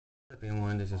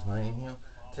everyone? This is Ryan here.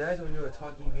 Today I'm going to do a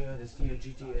talking video of the Stihl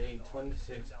GTA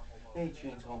 26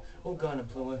 chainsaw or gun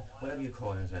employer, whatever you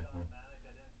call it exactly.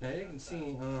 Now you can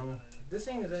see, this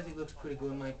thing is actually looks pretty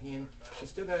good in my opinion.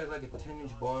 It's still got like a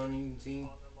 10-inch bar on it, you can see.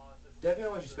 Definitely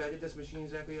always respected this machine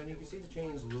exactly, and you can see the chain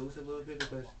is loose a little bit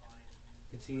because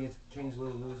you can see it's chain's a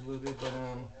little loose a little bit, but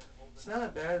it's not a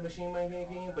bad machine in my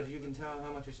opinion, but you can tell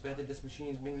how much respected this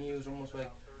machine's been used. Almost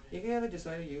like, if you ever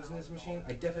decided using this machine,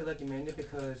 I definitely recommend it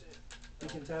because you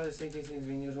can tell this thing's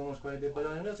been used almost quite a bit. But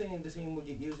I'm not saying this thing will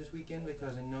get used this weekend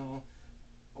because I know,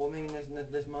 or maybe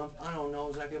this month, I don't know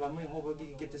exactly, but I'm going to hope we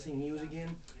can get this thing used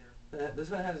again. This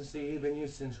one hasn't been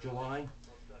used since July,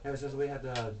 ever since we had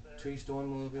the tree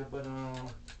storm a little bit, but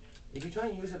if you try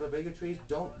and use it for bigger trees,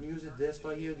 don't use it this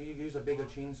by here. You use a bigger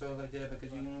chainsaw like that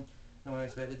because you know I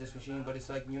expected this machine, but it's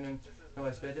like I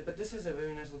expected. But this is a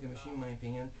very nice looking machine in my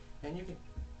opinion, and you can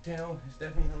tell it's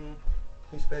definitely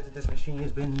respected. This machine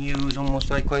has been used almost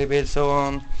like quite a bit. So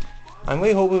I'm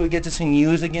really hoping we get this thing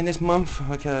used again this month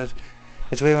because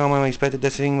it's really long I expected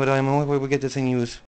this thing, but I'm hoping we get this thing used.